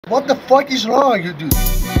What the fuck is wrong, you dude?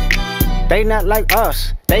 They not like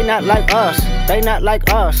us. They not like us. They not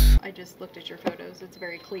like us. I just looked at your photos. It's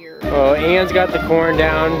very clear. Well, Ian's got the corn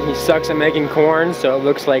down. He sucks at making corn, so it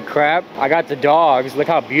looks like crap. I got the dogs. Look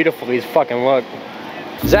how beautiful these fucking look.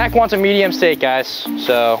 Zach wants a medium steak, guys.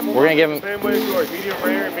 So we're gonna give him. Same way as yours. Medium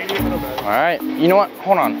rare, medium middle. All right. You know what?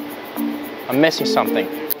 Hold on. I'm missing something.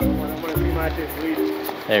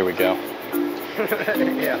 There we go.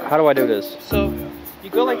 Yeah. How do I do this? So you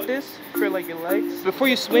go like this for like your legs. Before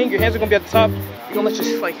you swing, your hands are gonna be at the top. You're gonna let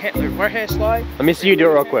your like right hand slide. Let me see you do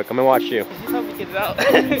it real quick. I'm gonna watch you. You help me get it out.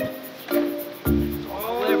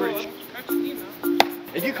 Leverage.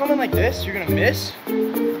 If you come in like this, you're gonna miss.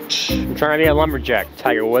 I'm trying to be a lumberjack.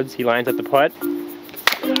 Tiger Woods, he lines at the putt.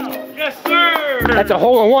 Yes, sir. That's a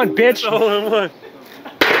hole-in-one, bitch. That's a hole-in-one.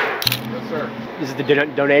 Yes, sir. This is the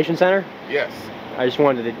donation center? Yes. I just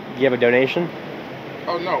wanted to give a donation.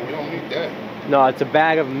 Oh, no, we don't need that. No, it's a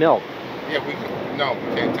bag of milk. Yeah, we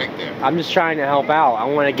can't take that. I'm just trying to help out. I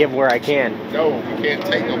want to give where I can. No, we can't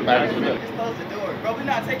take no bag of milk. Close the door, bro. We're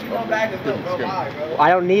not taking no bag of milk, bro. Why, bro? I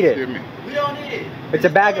don't need Excuse it. me. We don't need it. It's a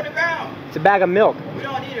bag of, it's a bag of milk. We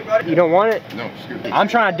don't need it, bro. You don't want it? No, excuse me. I'm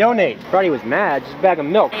trying to donate. Brody was mad. Just a bag of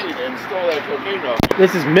milk. Hey, man, stole that cocaine off.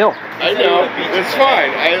 This is milk. I know. It's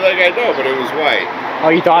fine. I know, but it was white. Oh,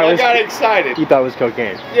 you thought it I was? got excited. You thought it was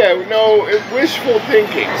cocaine. Yeah, no, wishful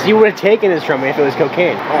thinking. So you would have taken this from me if it was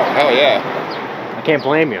cocaine. Oh, hell yeah. I can't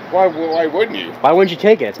blame you. Why wouldn't you? Why wouldn't you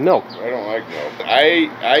take it? It's milk. I don't like milk.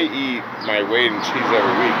 I eat my weight in cheese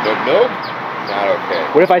every week, but milk, not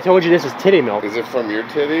okay. What if I told you this is titty milk? Is it from your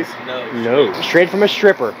titties? No. Straight from a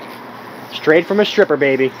stripper. Straight from a stripper,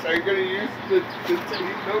 baby. Are you gonna use the titty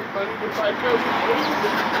milk money to buy milk?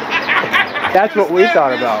 That's what we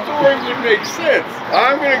thought about. This story would make sense.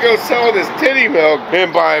 I'm gonna go sell this titty milk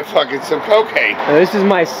and buy fucking some cocaine. Now, this is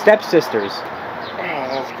my stepsister's. Oh,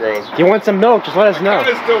 that's gross. If you want some milk, just let us know. I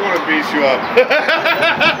kinda still want to beat you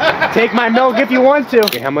up. Take my milk if you want to.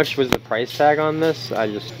 Okay, how much was the price tag on this? I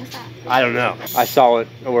don't know. I saw it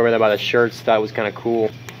over there by the shirts. Thought it was kind of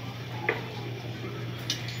cool.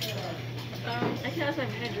 I can ask my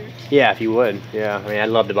manager. Yeah, if you would. Yeah, I mean, I'd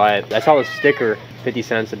love to buy it. I saw the sticker, 50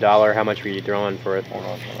 cents, $1. How much were you throwing for it? Hold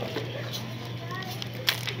on.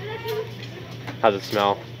 How's it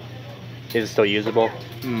smell? Is it still usable?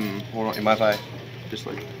 Hold on. You mind if I just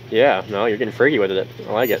like? Yeah, no, you're getting freaky with it.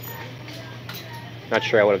 I like it. Not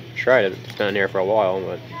sure I would have tried it. It's been in here for a while,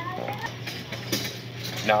 but...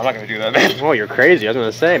 No, I'm not gonna do that, man. Oh, you're crazy. I was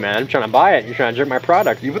gonna say, man. I'm trying to buy it. You're trying to jerk my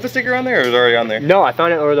product. You put the sticker on there, or is it already on there? No, I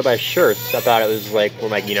found it over there by shirts. I thought it was like,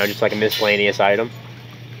 you know, just like a miscellaneous item.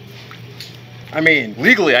 I mean,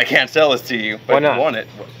 legally, I can't sell this to you. But Why if not? you want it,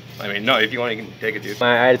 I mean, no. If you want, you can take it, dude.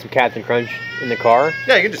 I had some Captain Crunch in the car.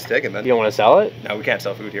 Yeah, you can just take it, man. You don't want to sell it? No, we can't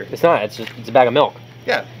sell food here. It's not. It's a bag of milk.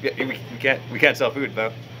 Yeah, we can't sell food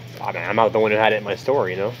though. I mean, I'm not the one who had it in my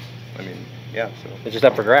store, you know. I mean, yeah. So. It's just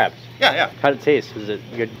up for grabs. Yeah. How'd it taste? Was it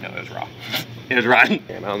good? No, it was raw. It was rotten.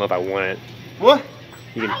 Damn, I don't know if I want it. What?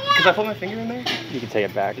 You can, Because I put my finger in there? you can take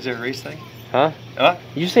it back. Is it a race thing? Huh? Huh?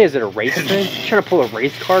 You say is it a race thing? You trying to pull a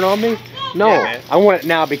race card on me? No, Yeah, man. I want it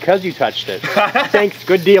now because you touched it. Thanks,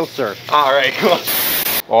 good deal, sir. All right, cool.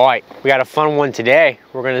 All right, we got a fun one today.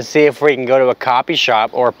 We're gonna see if we can go to a copy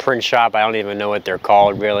shop or a print shop. I don't even know what they're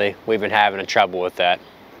called, really. We've been having trouble with that.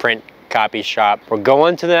 Print, copy shop. We're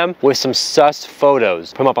going to them with some sus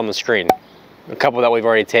photos. Put them up on the screen. A couple that we've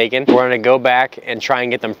already taken. We're gonna go back and try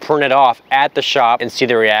and get them printed off at the shop and see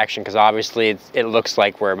the reaction, because obviously it looks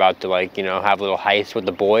like we're about to, like, you know, have a little heist with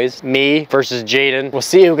the boys. Me versus Jaden. We'll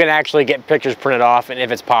see who can actually get pictures printed off and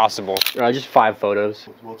if it's possible. Just 5 photos.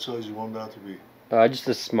 What size you want that to be? Just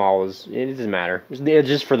as small as, it doesn't matter. It's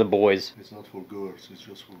just for the boys. It's not for girls, it's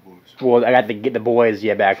just for boys. Well, I got to get the boys,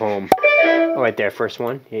 yeah, back home. Oh, right there, first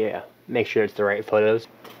one. Yeah, make sure it's the right photos.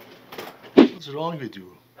 What's wrong with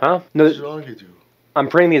you? Huh? No, What's wrong with you? I'm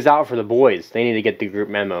printing these out for the boys. They need to get the group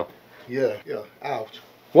memo. Yeah, out.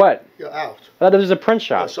 What? Yeah, out. I thought there was a print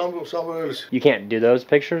shop. Somewhere else. You can't do those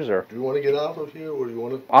pictures, or? Do you want to get out of here, or do you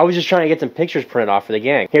want to? I was just trying to get some pictures printed off for the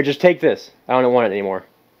gang. Here, just take this. I don't want it anymore.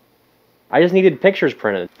 I just needed pictures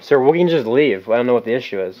printed. Sir, we can just leave. I don't know what the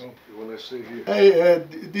issue is. Hey,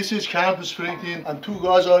 this is campus printing, and 2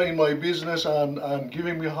 guys are in my business and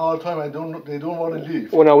giving me a hard time. They don't want to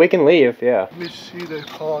leave. Well, no, we can leave, yeah. Let me see the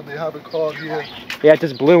card. They have a card here. Yeah, it's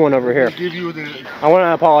this blue one over here. They give you the. I want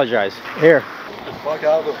to apologize. Here. Get the fuck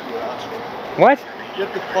out of here, asshole. What?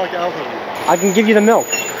 Get the fuck out of here. I can give you the milk.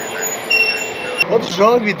 What's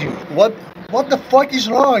wrong with you? What the fuck is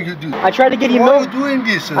wrong, you dude? I tried to give you Why milk. are you doing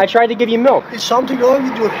this? I tried to give you milk. Is something wrong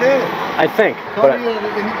with your head? I think. Come here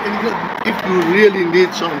and if you really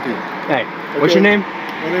need something. Hey, what's your name?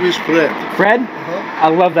 My name is Fred. Fred? I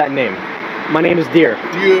love that name. My name is Deer.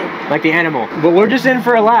 Deer. Like the animal. But we're just in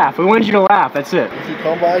for a laugh. We wanted you to laugh. That's it. If you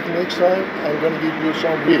come back next time, I'm gonna give you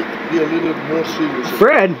some weed. Be a little more serious.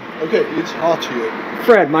 Fred? Okay, it's hot here.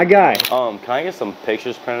 Fred, my guy. Can I get some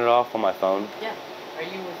pictures printed off on my phone? Yeah. Are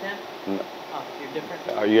you with him? No. Oh, you're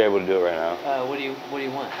different? Are you able to do it right now? What do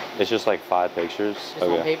you want? It's just like 5 pictures. Just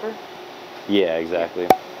on paper? Yeah, exactly.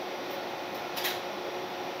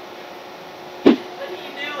 What are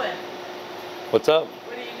you doing? What's up?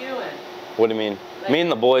 What are you doing? What do you mean? Like, me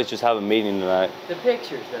and the boys just have a meeting tonight. The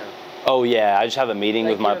pictures, though. Oh yeah, I just have a meeting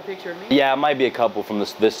Like with my. You have a picture of me? Yeah, it might be a couple from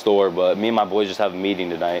this store, but me and my boys just have a meeting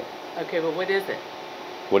tonight. Okay, but what is it?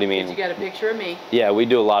 What do you mean? You got a picture of me. Yeah, we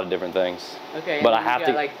do a lot of different things. Okay. But and I have you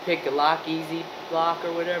to. got, like pick a lock, easy lock,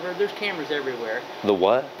 or whatever. There's cameras everywhere. The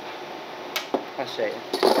what? I'll show you.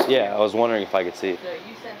 Yeah, I was wondering if I could see. So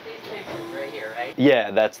you sent these pictures right here, right? Yeah,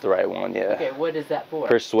 that's the right one. Yeah. Okay, what is that for?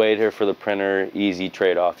 Persuade her for the printer, easy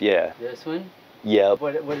trade-off. Yeah. This one? Yep.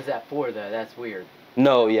 What is that for, though? That's weird.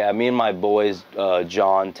 No, yeah, me and my boys,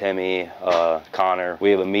 John, Timmy, Connor, we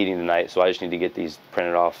have a meeting tonight, so I just need to get these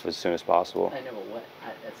printed off as soon as possible. I know, but what?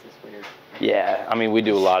 That's just weird. Yeah, I mean, we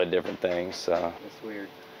do a lot of different things, so. That's weird.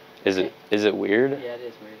 Is it weird? Yeah, it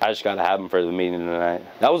is weird. I just gotta have them for the meeting tonight.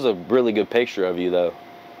 That was a really good picture of you, though.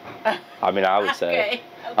 I mean, I would say. Okay.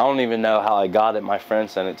 I don't even know how I got it. My friend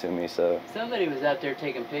sent it to me, so. Somebody was out there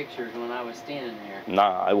taking pictures when I was standing there.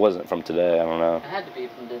 Nah, it wasn't from today. I don't know. I had to be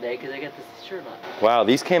from today because I got this shirt on. Wow,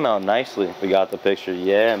 these came out nicely. We got the picture.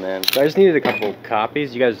 Yeah, man. So I just needed a couple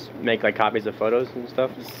copies. You guys make like copies of photos and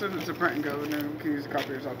stuff? Just send it to print and go, and then we can use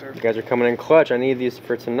copiers out there. You guys are coming in clutch. I need these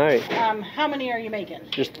for tonight. How many are you making?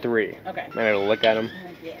 Just 3. Okay. I'm gonna look at them.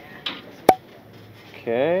 Yeah.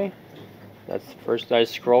 Okay. That's the first I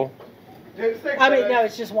scroll. I mean, no,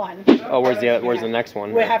 it's just one. Oh, where's the next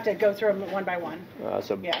one? We have to go through them one by one.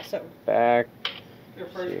 So Yeah, so. back.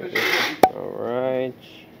 All right,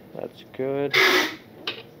 that's good.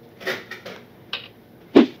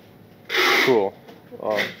 Cool.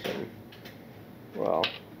 Awesome. Well,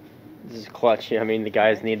 this is clutch. I mean, the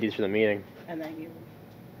guys need these for the meeting. And then you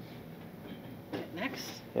hit next.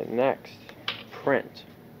 Hit next. Print.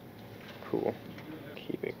 Cool.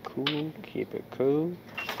 Keep it cool. Keep it cool.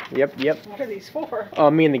 Yep. What are these for?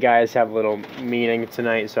 Me and the guys have a little meeting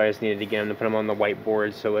tonight, so I just needed to get them to put them on the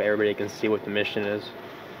whiteboard so everybody can see what the mission is.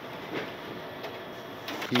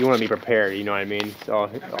 You want to be prepared, you know what I mean? So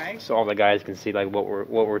all the guys can see like what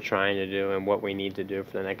we're trying to do and what we need to do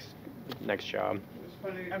for the next job.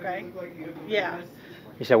 Okay. Yeah.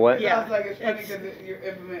 You said what? Yeah. Sounds like it's funny because you're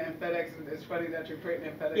implementing FedEx, and it's funny that you're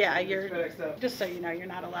printing in FedEx. Yeah, FedEx stuff. just so you know, you're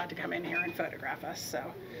not allowed to come in here and photograph us, so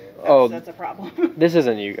that's a problem. This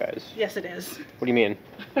isn't you guys. Yes, it is. What do you mean?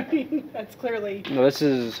 I mean, that's clearly. No, this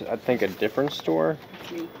is, I think, a different store.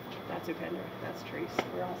 That's me. That's Upender. That's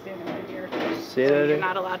Treese. We're all standing right here. See So that? you're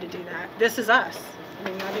not allowed to do that. This is us. I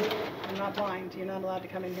mean, I'm not blind. You're not allowed to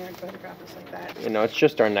come in here and photograph us like that. You know, it's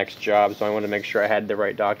just our next job, so I wanted to make sure I had the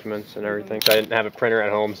right documents and everything. So I didn't have a printer at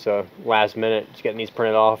home, so last minute, just getting these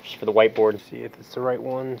printed off just for the whiteboard. See if it's the right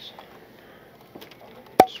ones.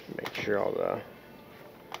 Just make sure all the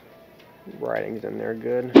writing's in there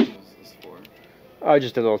good. Oh,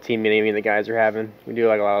 just a little team meeting the guys are having. We do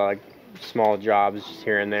like a lot of like small jobs just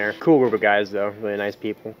here and there. Cool group of guys though, really nice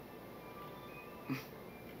people.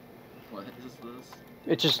 What is this?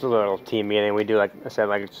 It's just a little team meeting. We do, like I said,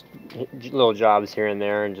 like just little jobs here and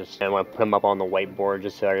there, and I want to put them up on the whiteboard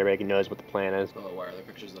just so everybody knows what the plan is. Oh, why are there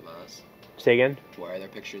pictures of us? Say again? Why are there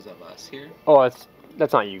pictures of us here? Oh,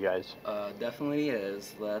 that's not you guys. Definitely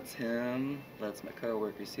is. That's him. That's my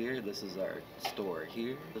coworkers here. This is our store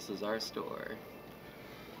here. This is our store.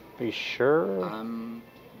 Are you sure? I'm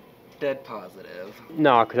dead positive.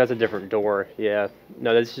 No, because that's a different door. Yeah.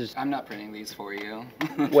 No, this is. I'm not printing these for you.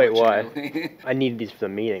 Wait, why? I need these for the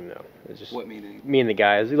meeting, though. It's just What meeting? me and the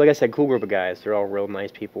guys. Like I said, cool group of guys. They're all real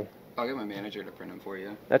nice people. I'll get my manager to print them for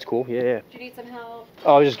you. That's cool. Yeah, yeah. Do you need some help?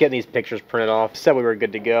 Oh, I was just getting these pictures printed off. Said we were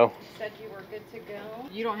good to go. Said you were good to go.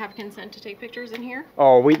 You don't have consent to take pictures in here?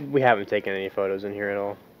 Oh, we haven't taken any photos in here at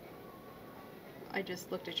all. I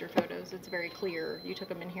just looked at your photos. It's very clear you took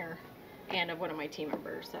them in here. And of one of my team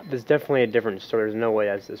members. So. There's definitely a different store. There's no way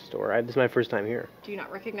that's this store. This is my first time here. Do you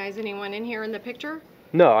not recognize anyone in here in the picture?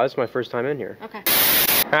 No, this is my first time in here. Okay.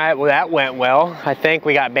 All right, well that went well. I think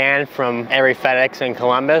we got banned from every FedEx in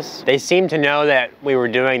Columbus. They seem to know that we were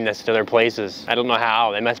doing this to their places. I don't know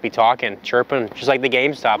how. They must be talking, chirping, just like the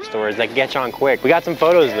GameStop stores. They can get you on quick. We got some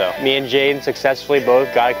photos though. Me and Jane successfully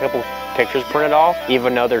both got a couple pictures printed off,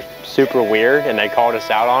 even though they're super weird and they called us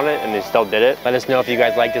out on it and they still did it. Let us know if you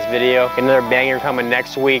guys like this video. Another banger coming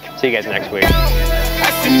next week. See you guys next week.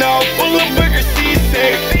 Arsenal full of burger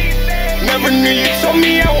seasick. Never knew you told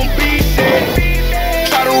me I won't be shit.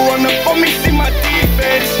 Try to run up on me, see my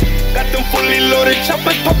defense. Got them fully loaded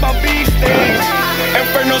choppers, pop my beef steaks.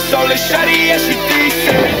 Inferno soul is shawty, yeah, she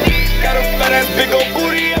decent. Got a fat ass big ol'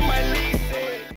 booty on my